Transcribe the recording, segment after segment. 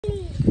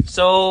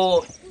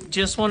So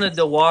just wanted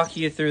to walk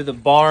you through the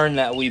barn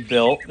that we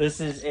built.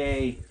 This is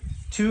a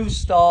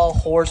 2-stall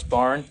horse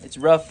barn. It's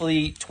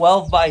roughly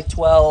 12 by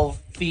 12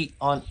 feet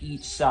on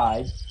each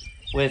side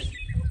with,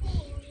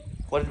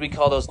 what did we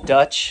call those,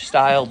 Dutch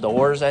style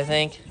doors, I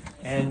think.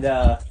 And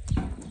yeah,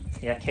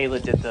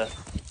 Kayla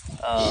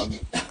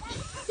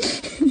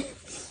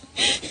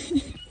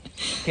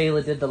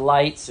did the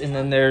lights, and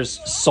then there's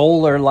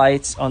solar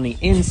lights on the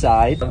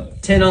inside.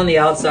 10 on the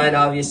outside,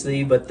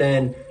 obviously, but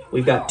then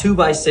we've got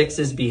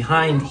 2x6s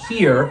behind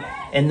here,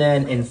 and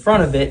then in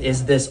front of it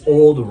is this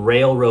old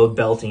railroad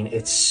belting.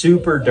 It's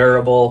super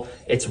durable.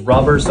 It's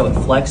rubber, so it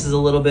flexes a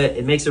little bit.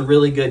 It makes a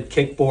really good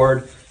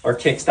kickboard or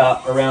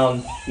kickstop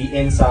around the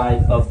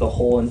inside of the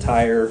whole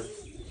entire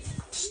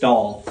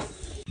stall.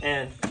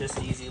 And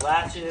just easy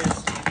latches.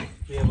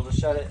 Be able to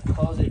shut it,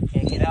 close it,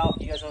 can't get out.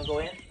 You guys want to go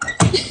in?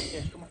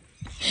 Here, come on.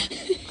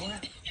 Go in.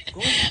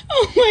 Go in.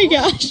 Oh my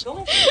gosh. Go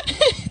in.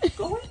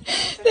 Go in.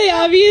 They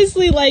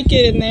obviously like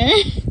it in there.